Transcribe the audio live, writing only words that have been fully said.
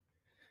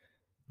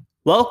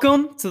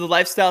Welcome to the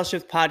Lifestyle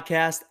Shift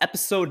Podcast,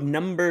 episode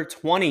number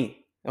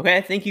 20.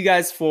 Okay, thank you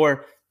guys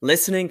for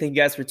listening. Thank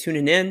you guys for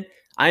tuning in.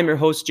 I'm your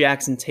host,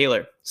 Jackson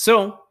Taylor.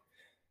 So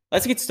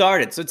let's get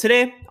started. So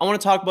today, I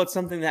want to talk about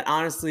something that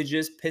honestly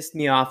just pissed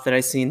me off that I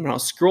seen when I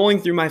was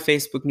scrolling through my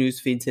Facebook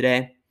newsfeed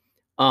today.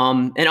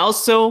 And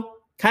also,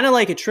 kind of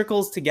like it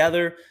trickles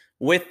together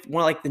with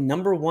more like the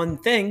number one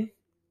thing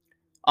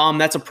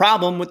that's a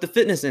problem with the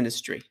fitness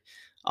industry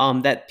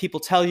that people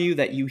tell you,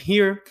 that you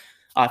hear,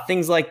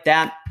 things like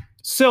that.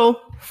 So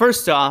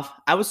first off,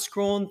 I was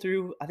scrolling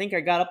through. I think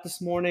I got up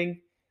this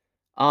morning,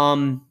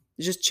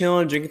 just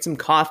chilling, drinking some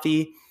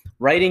coffee,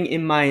 writing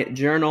in my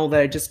journal that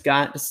I just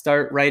got to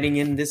start writing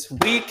in this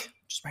week,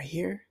 just right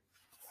here.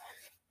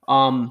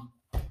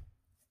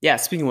 Yeah,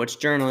 speaking of which,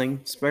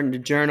 journaling, starting to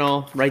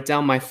journal, write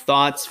down my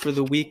thoughts for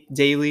the week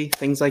daily,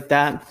 things like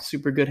that.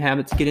 Super good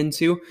habit to get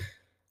into.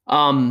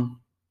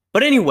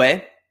 But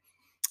anyway,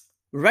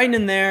 writing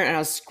in there, and I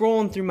was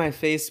scrolling through my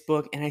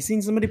Facebook, and I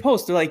seen somebody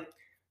post. They're like,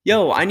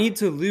 yo, I need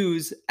to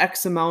lose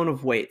X amount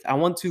of weight. I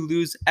want to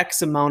lose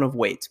X amount of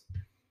weight.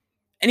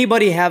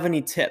 Anybody have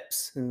any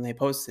tips? And they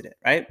posted it,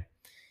 right?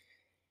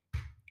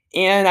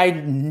 And I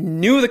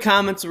knew the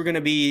comments were going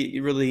to be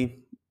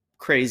really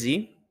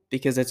crazy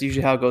because that's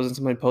usually how it goes when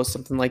somebody posts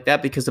something like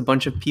that, because a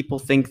bunch of people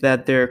think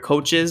that they're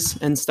coaches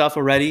and stuff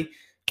already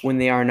when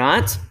they are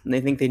not. And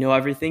they think they know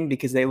everything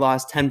because they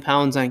lost 10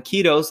 pounds on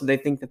keto. So they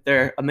think that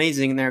they're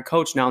amazing and they're a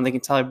coach now and they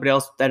can tell everybody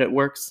else that it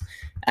works.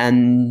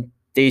 And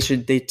they're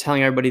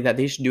telling everybody that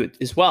they should do it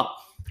as well.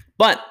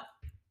 But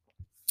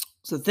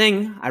so the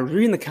thing, I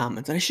read in the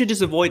comments, and I should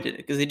just avoided it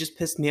because they just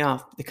pissed me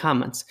off, the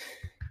comments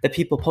that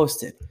people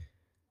posted.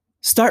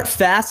 Start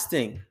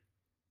fasting.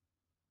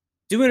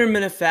 Do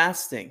intermittent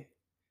fasting.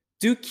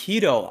 Do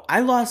keto. I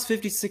lost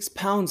 56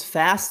 pounds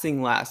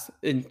fasting last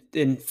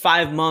in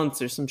 5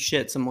 months or some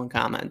shit, someone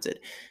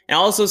commented. And I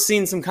also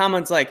seen some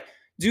comments like,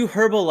 do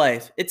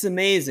Herbalife. It's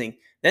amazing.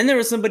 Then there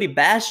was somebody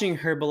bashing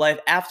Herbalife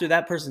after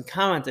that person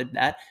commented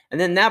that. And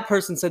then that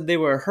person said they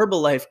were a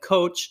Herbalife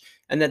coach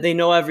and that they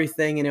know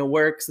everything and it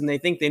works. And they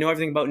think they know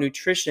everything about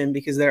nutrition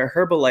because they're a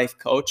Herbalife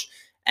coach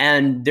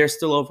and they're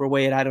still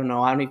overweight. I don't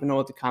know. I don't even know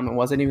what the comment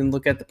was. I didn't even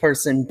look at the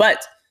person.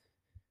 But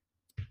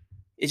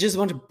it's just a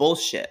bunch of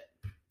bullshit.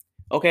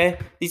 Okay?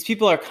 These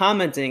people are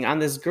commenting on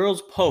this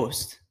girl's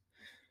post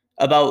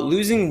about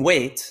losing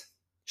weight.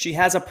 She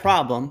has a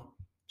problem.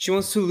 She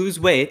wants to lose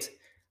weight.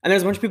 And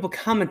there's a bunch of people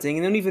commenting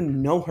and they don't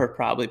even know her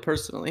probably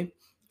personally.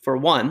 For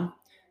one,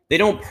 they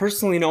don't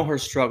personally know her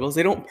struggles.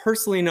 They don't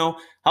personally know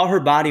how her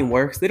body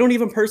works. They don't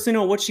even personally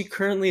know what she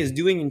currently is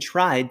doing and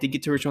tried to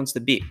get to where she wants to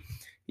be.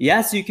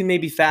 Yes, you can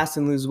maybe fast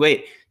and lose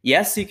weight.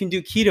 Yes, you can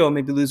do keto and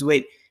maybe lose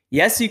weight.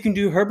 Yes, you can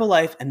do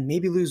Herbalife and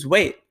maybe lose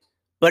weight.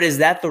 But is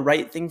that the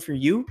right thing for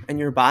you and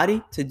your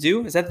body to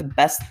do? Is that the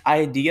best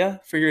idea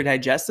for your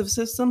digestive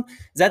system?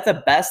 Is that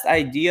the best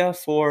idea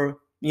for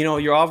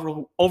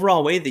your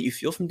overall way that you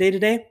feel from day to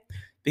day?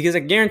 Because I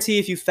guarantee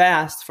if you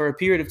fast for a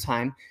period of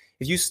time,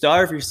 if you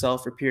starve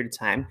yourself for a period of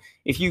time,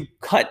 if you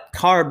cut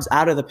carbs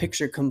out of the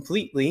picture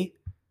completely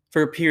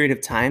for a period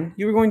of time,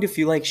 you're going to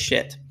feel like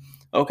shit,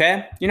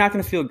 okay? You're not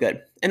going to feel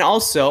good. And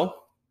also,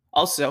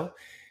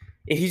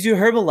 if you do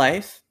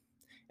Herbalife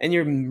and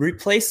you're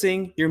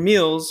replacing your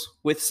meals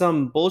with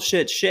some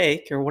bullshit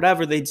shake or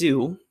whatever they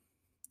do,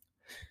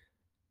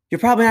 you're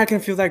probably not going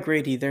to feel that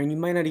great either, and you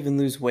might not even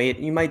lose weight.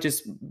 You might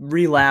just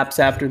relapse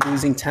after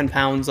losing 10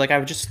 pounds. Like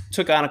I just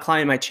took on a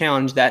client in my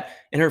challenge that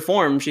in her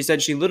form, she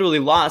said she literally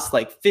lost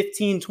like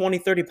 15, 20,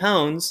 30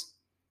 pounds.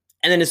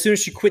 And then as soon as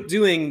she quit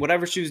doing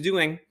whatever she was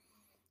doing,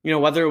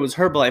 whether it was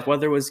Herbalife,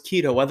 whether it was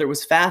keto, whether it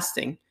was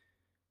fasting,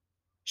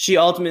 she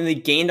ultimately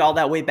gained all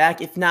that weight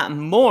back, if not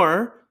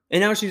more. And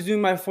now she's doing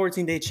my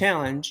 14-day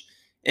challenge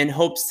in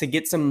hopes to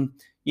get some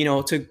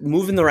to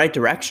move in the right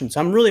direction. So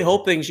I'm really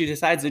hoping she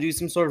decides to do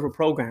some sort of a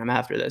program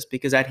after this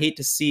because I'd hate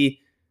to see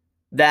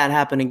that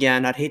happen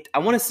again. I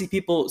want to see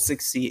people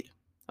succeed.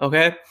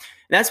 Okay. And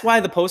that's why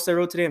the post I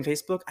wrote today on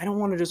Facebook, I don't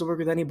want to just work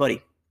with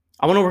anybody.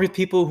 I want to work with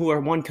people who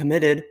are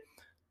committed,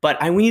 but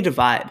we need to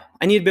vibe.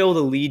 I need to be able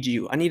to lead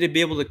you. I need to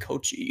be able to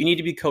coach you. You need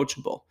to be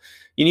coachable.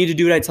 You need to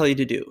do what I tell you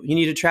to do. You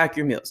need to track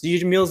your meals. Do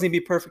your meals need to be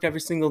perfect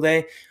every single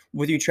day?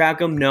 Would you track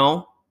them?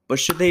 No. But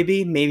should they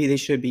be? Maybe they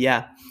should be.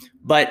 Yeah.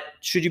 But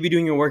should you be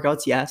doing your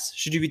workouts? Yes.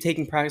 Should you be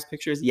taking progress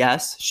pictures?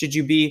 Yes. Should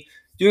you be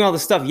doing all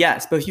this stuff?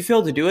 Yes. But if you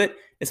fail to do it,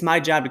 it's my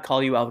job to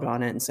call you out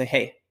on it and say,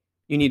 hey,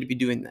 you need to be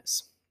doing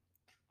this.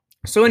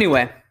 So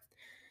anyway,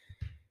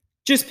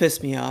 just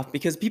pissed me off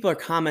because people are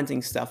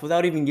commenting stuff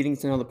without even getting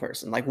to know the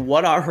person. Like,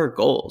 what are her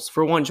goals?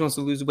 For one, she wants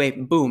to lose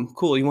weight. Boom.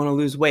 Cool. You want to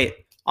lose weight.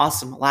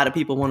 Awesome. A lot of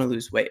people want to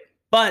lose weight.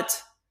 But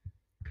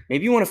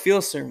maybe you want to feel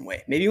a certain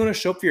way. Maybe you want to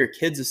show up for your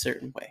kids a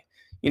certain way.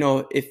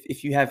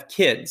 If you have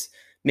kids,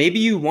 maybe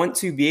you want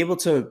to be able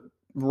to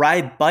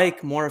ride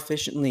bike more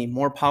efficiently,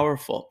 more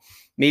powerful.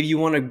 Maybe you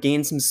want to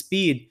gain some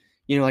speed,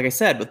 like I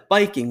said, with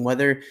biking,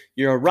 whether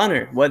you're a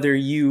runner, whatever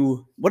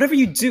you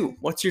do,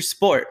 what's your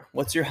sport,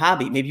 what's your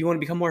hobby? Maybe you want to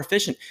become more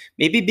efficient.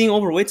 Maybe being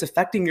overweight is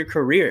affecting your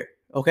career,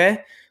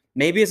 okay?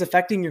 Maybe it's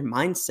affecting your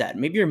mindset.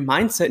 Maybe your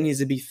mindset needs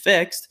to be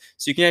fixed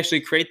so you can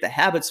actually create the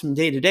habits from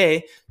day to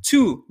day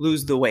to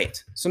lose the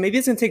weight. So maybe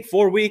it's going to take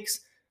 4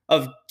 weeks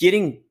of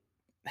getting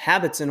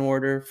habits in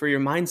order for your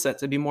mindset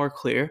to be more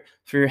clear,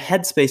 for your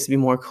headspace to be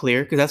more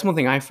clear, because that's one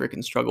thing I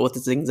freaking struggle with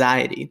is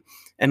anxiety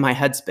and my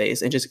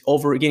headspace and just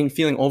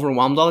feeling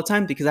overwhelmed all the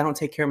time because I don't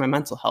take care of my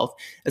mental health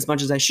as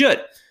much as I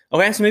should.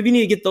 Okay, so maybe you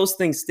need to get those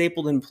things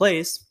stapled in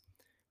place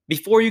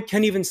before you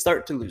can even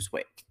start to lose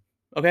weight.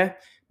 Okay,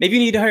 maybe you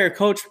need to hire a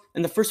coach.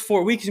 In the first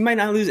 4 weeks, you might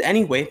not lose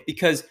any weight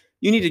because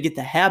you need to get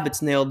the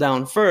habits nailed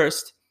down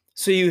first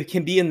so you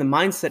can be in the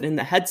mindset, in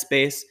the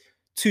headspace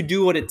to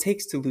do what it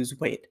takes to lose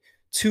weight,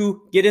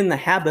 to get in the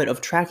habit of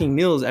tracking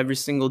meals every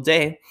single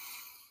day.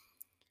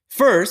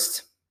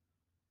 First,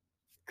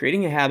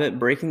 creating a habit,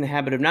 breaking the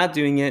habit of not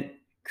doing it,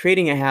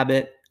 creating a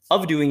habit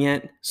of doing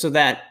it so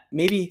that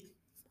maybe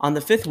on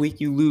the 5th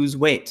week you lose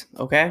weight,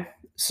 okay?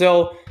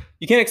 So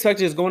you can't expect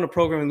to just go in a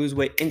program and lose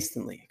weight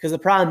instantly because the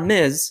problem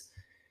is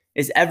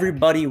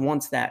everybody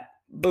wants that.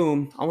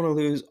 Boom, I want to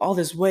lose all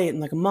this weight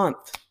in like a month.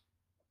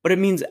 But it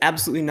means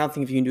absolutely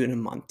nothing if you can do it in a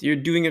month. You're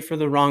doing it for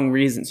the wrong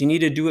reasons. You need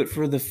to do it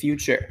for the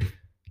future,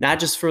 not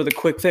just for the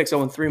quick fix.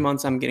 Oh, in 3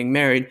 months I'm getting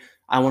married,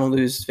 I want to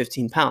lose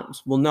 15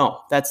 pounds. Well,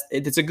 no,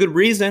 it's a good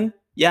reason,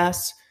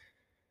 yes,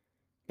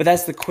 but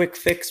that's the quick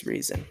fix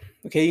reason.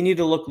 Okay, you need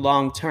to look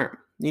long term.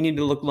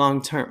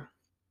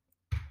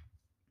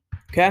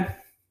 Okay?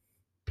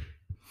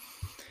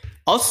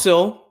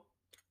 Also,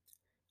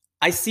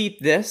 I see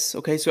this,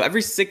 okay? So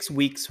every 6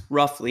 weeks,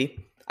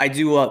 roughly, I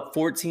do a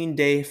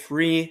 14-day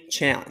free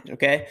challenge,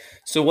 okay?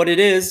 So what it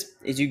is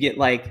you get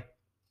like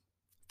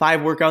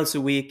 5 workouts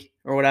a week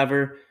or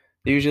whatever.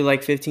 They're usually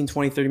like 15,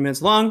 20, 30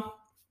 minutes long.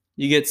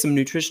 You get some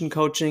nutrition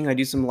coaching. I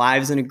do some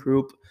lives in a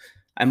group.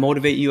 I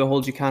motivate you. I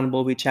hold you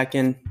accountable. We check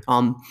in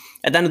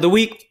at the end of the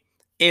week,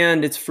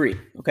 and it's free,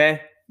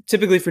 okay?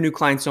 Typically for new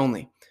clients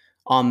only.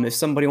 If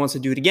somebody wants to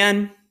do it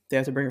again, they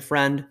have to bring a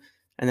friend,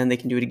 and then they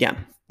can do it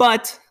again.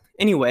 But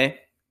anyway,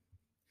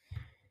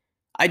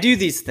 I do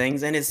these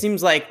things, and it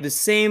seems like the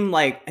same,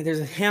 there's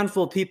a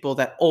handful of people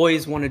that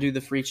always want to do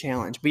the free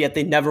challenge, but yet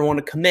they never want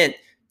to commit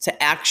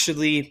to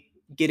actually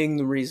getting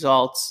the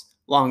results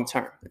long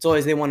term. It's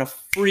always they want a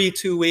free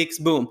 2 weeks,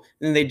 boom,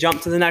 and then they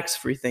jump to the next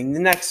free thing, the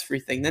next free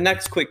thing, the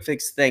next quick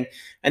fix thing,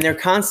 and they're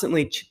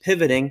constantly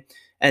pivoting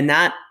and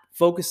not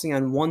focusing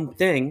on one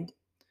thing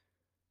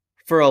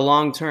for a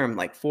long term,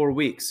 like 4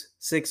 weeks,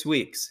 6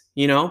 weeks,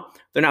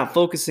 They're not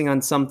focusing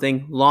on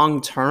something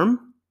long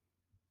term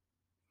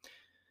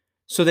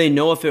so they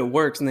know if it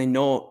works, and they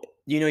know,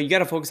 you got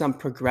to focus on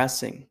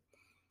progressing.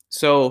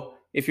 So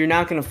if you're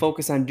not going to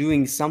focus on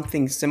doing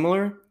something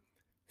similar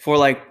for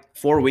like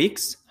 4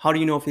 weeks, how do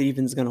you know if it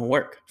even is going to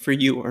work for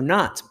you or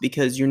not?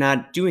 Because you're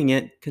not doing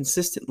it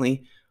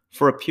consistently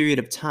for a period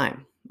of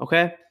time,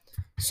 okay?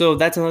 So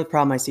that's another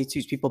problem I see too,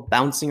 is people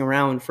bouncing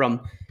around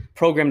from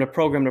program to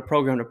program to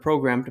program to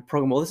program to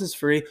program. Well, this is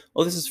free.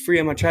 Oh, this is free.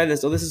 I'm going to try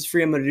this. Oh, this is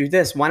free. I'm going to do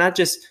this. Why not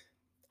just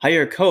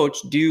hire a coach,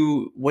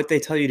 do what they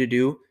tell you to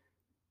do,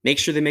 make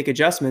sure they make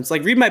adjustments?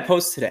 Like, read my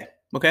post today,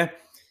 okay?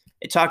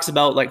 It talks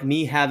about like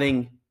me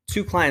having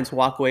 2 clients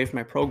walk away from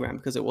my program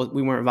because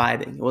we weren't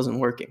vibing. It wasn't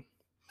working.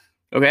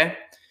 Okay?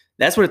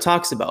 That's what it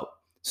talks about.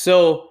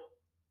 So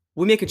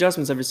we make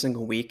adjustments every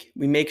single week.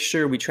 We make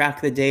sure we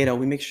track the data.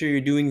 We make sure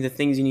you're doing the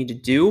things you need to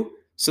do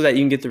so that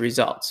you can get the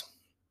results.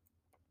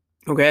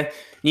 Okay?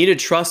 You need to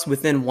trust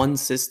within one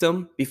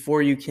system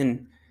before you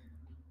can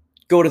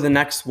go to the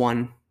next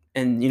one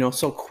and,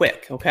 so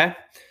quick. Okay?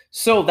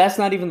 So that's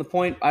not even the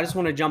point. I just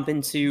want to jump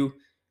into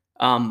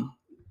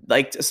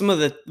like some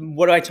of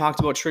what I talked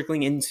about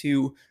trickling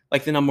into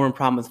like the number one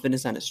problem with the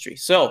fitness industry.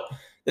 So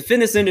the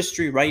fitness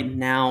industry right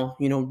now,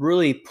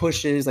 really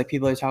pushes, like,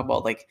 people that talk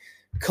about like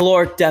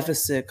caloric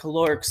deficit,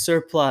 caloric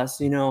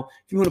surplus. If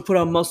you want to put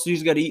on muscle, you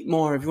just got to eat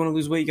more. If you want to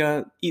lose weight, you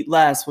got to eat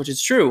less, which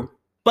is true.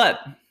 But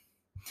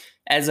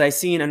as I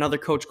seen another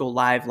coach go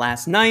live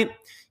last night,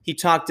 he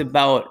talked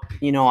about,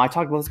 I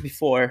talked about this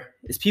before,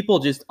 is people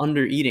just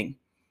under eating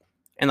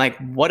and like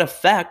what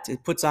effect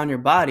it puts on your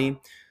body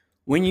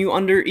when you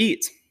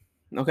undereat.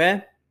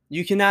 Okay?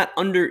 You cannot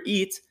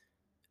undereat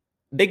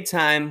big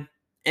time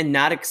and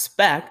not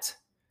expect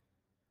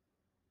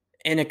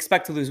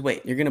to lose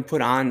weight. You're going to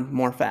put on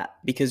more fat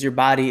because your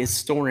body is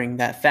storing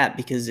that fat,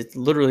 because it's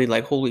literally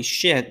like, holy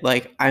shit,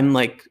 like I'm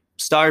like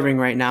starving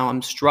right now.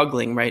 I'm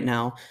struggling right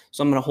now.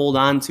 So I'm going to hold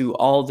on to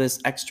all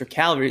this extra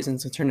calories and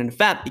to turn into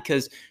fat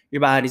because your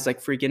body's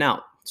like freaking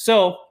out.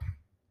 So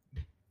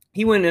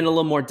he went in a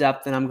little more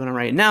depth than I'm going to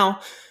right now.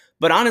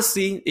 But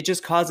honestly, it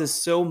just causes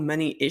so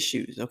many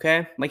issues,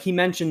 okay? Like he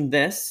mentioned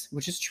this,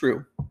 which is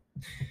true.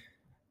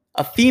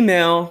 A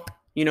female,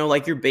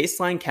 like your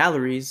baseline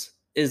calories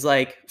is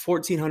like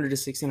 1,400 to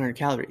 1,600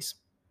 calories.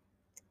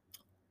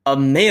 A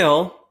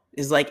male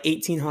is like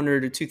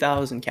 1,800 to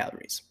 2,000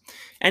 calories.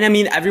 And I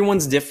mean,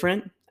 everyone's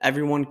different.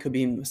 Everyone could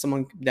be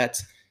someone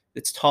that's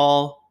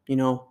tall,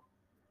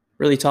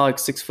 really tall, like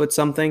 6 foot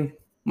something,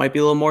 might be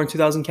a little more than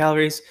 2,000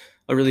 calories.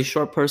 A really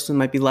short person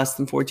might be less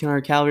than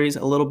 1,400 calories,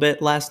 a little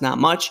bit less, not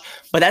much,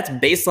 but that's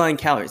baseline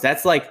calories.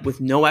 That's like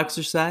with no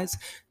exercise.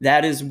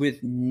 That is with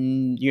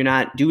you're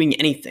not doing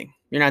anything.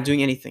 You're not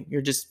doing anything.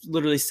 You're just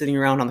literally sitting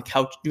around on the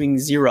couch doing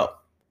zero,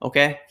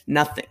 okay?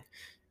 Nothing.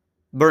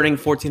 Burning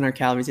 1,400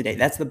 calories a day.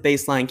 That's the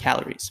baseline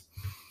calories.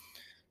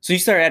 So you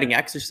start adding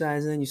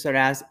exercise in, you start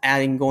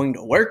adding going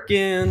to work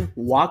in,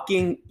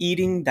 walking,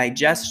 eating,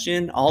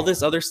 digestion, all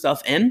this other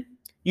stuff in.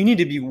 You need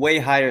to be way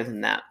higher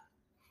than that,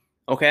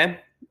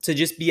 okay? To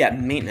just be at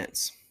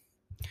maintenance.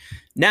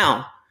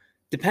 Now,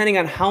 depending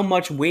on how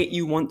much weight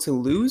you want to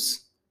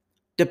lose,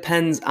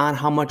 depends on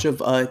how much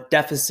of a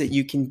deficit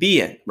you can be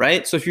in,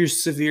 right? So if you're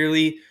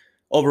severely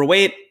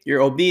overweight,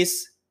 you're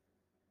obese,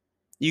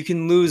 you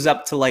can lose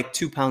up to like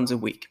 2 pounds a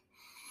week,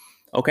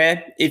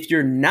 okay? If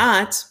you're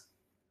not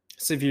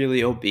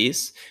severely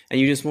obese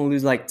and you just want to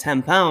lose like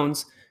 10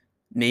 pounds,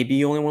 maybe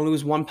you only want to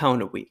lose 1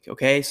 pound a week,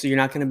 okay? So you're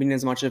not going to be in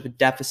as much of a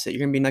deficit. You're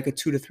going to be in like a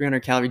 200 to 300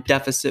 calorie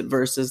deficit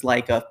versus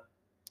like a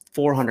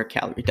 400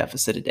 calorie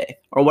deficit a day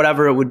or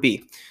whatever it would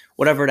be.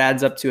 Whatever it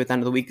adds up to at the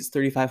end of the week is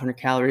 3,500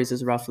 calories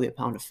is roughly a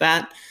pound of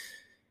fat.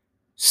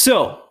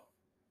 So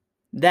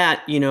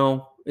that,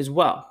 as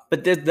well.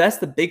 But that's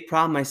the big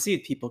problem I see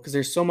with people because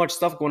there's so much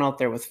stuff going out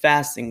there with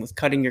fasting, with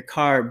cutting your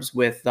carbs,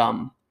 with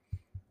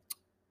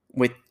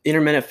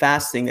intermittent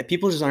fasting that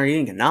people just aren't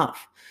eating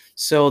enough.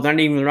 So they're not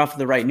eating enough of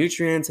the right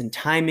nutrients and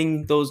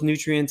timing those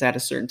nutrients at a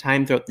certain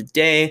time throughout the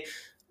day,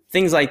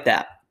 things like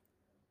that.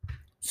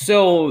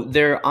 So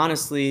they're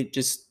honestly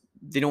just,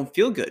 they don't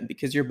feel good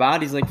because your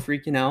body's like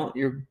freaking out.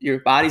 Your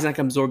body's not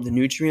going to absorb the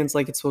nutrients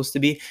like it's supposed to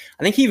be.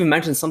 I think he even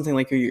mentioned something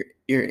like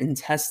your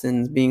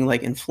intestines being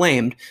like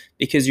inflamed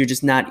because you're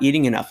just not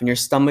eating enough and your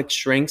stomach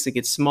shrinks, it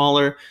gets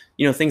smaller,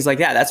 things like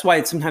that. That's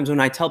why sometimes when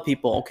I tell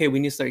people, okay, we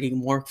need to start eating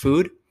more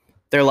food,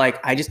 they're like,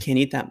 I just can't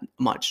eat that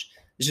much.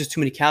 There's just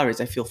too many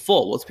calories. I feel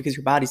full. Well, it's because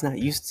your body's not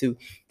used to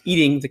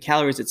eating the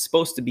calories it's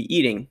supposed to be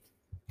eating.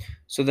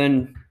 So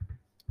then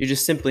you're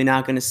just simply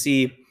not going to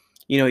see,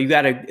 you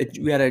got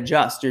to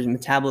adjust. Your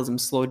metabolism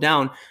slow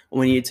down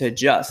when you need to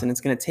adjust. And it's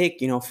going to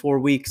take, 4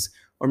 weeks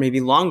or maybe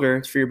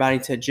longer for your body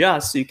to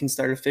adjust so you can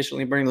start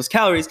efficiently burning those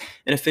calories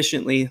and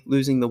efficiently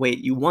losing the weight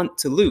you want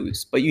to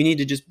lose. But you need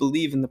to just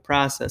believe in the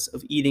process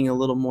of eating a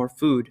little more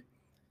food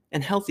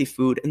and healthy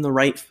food and the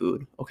right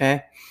food,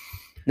 okay?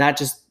 Not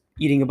just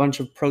eating a bunch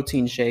of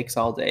protein shakes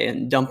all day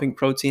and dumping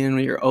protein in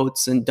your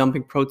oats and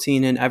dumping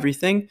protein in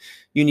everything.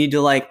 You need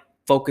to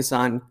focus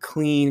on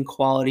clean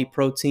quality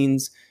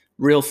proteins.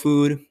 Real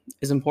food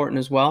is important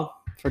as well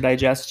for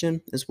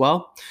digestion as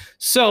well.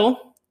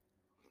 So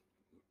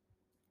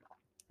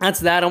that's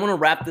that. I want to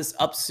wrap this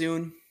up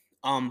soon.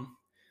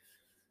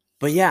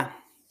 But yeah,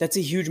 that's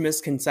a huge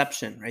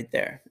misconception right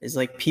there. Is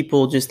like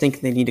people just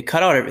think they need to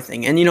cut out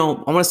everything. And I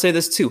want to say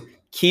this too.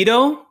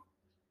 Ketogenic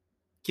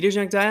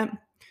diet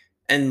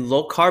and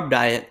low carb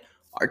diet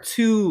are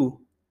two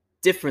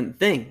different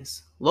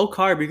things. Low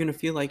carb, you're going to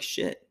feel like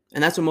shit.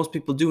 And that's what most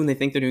people do when they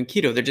think they're doing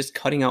keto. They're just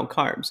cutting out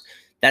carbs.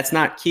 That's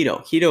not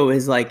keto. Keto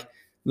is like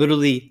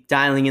literally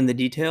dialing in the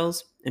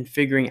details and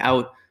figuring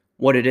out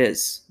what it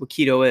is, what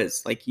keto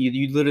is. Like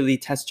you literally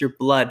test your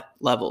blood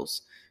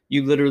levels.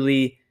 You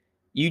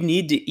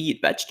need to eat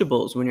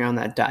vegetables when you're on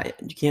that diet.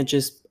 You can't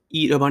just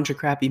eat a bunch of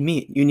crappy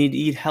meat. You need to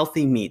eat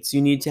healthy meats.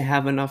 You need to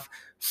have enough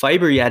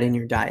fiber yet in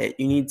your diet.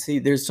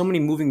 There's so many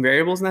moving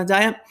variables in that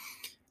diet.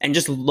 And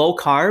just low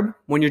carb,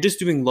 when you're just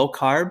doing low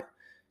carb,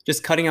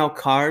 just cutting out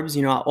carbs,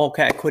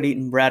 okay, I quit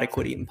eating bread, I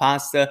quit eating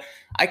pasta,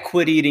 I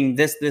quit eating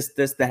this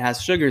that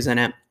has sugars in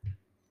it.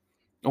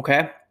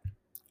 Okay?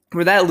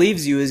 Where that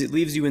leaves you is it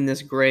leaves you in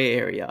this gray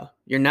area.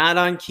 You're not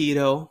on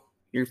keto.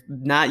 You're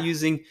not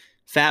using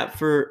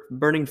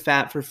burning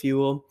fat for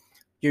fuel.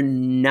 You're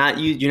not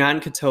in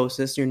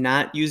ketosis. You're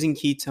not using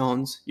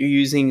ketones. You're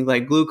using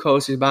like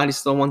glucose. Your body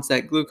still wants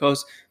that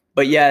glucose,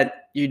 but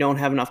yet you don't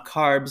have enough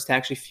carbs to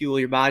actually fuel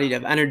your body to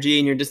have energy,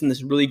 and you're just in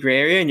this really gray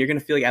area, and you're going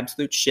to feel like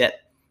absolute shit.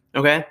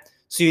 Okay?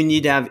 So you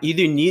need to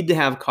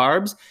have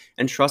carbs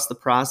and trust the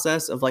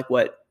process of like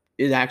what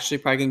is actually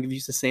probably going to give you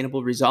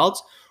sustainable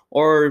results,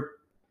 or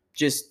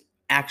just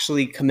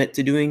actually commit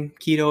to doing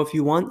keto if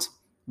you want.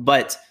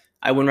 But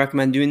I wouldn't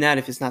recommend doing that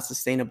if it's not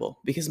sustainable,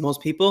 because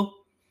most people,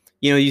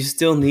 you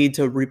still need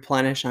to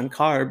replenish on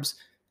carbs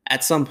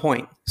at some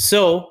point.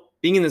 So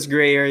being in this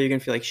gray area, you're going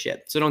to feel like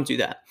shit. So don't do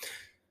that.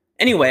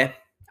 Anyway,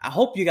 I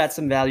hope you got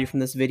some value from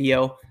this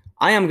video.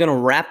 I am going to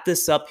wrap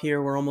this up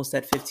here. We're almost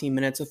at 15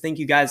 minutes. So thank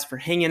you guys for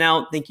hanging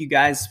out. Thank you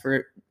guys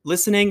for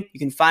listening. You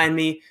can find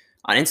me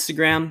on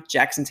Instagram,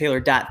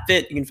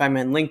 jacksontaylor.fit. You can find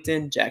me on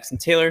LinkedIn, Jackson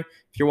Taylor.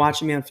 If you're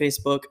watching me on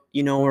Facebook,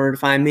 you know where to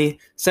find me.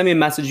 Send me a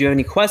message if you have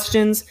any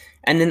questions.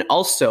 And then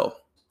also,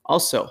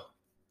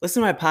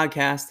 listen to my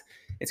podcast.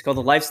 It's called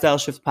the Lifestyle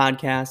Shift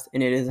Podcast,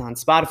 and it is on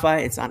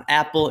Spotify. It's on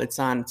Apple. It's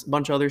on a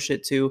bunch of other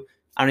shit too.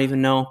 I don't even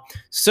know.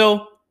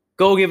 So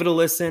go give it a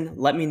listen.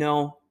 Let me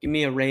know. Give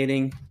me a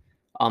rating.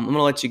 I'm going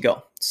to let you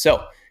go.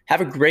 So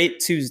have a great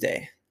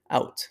Tuesday.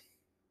 Out.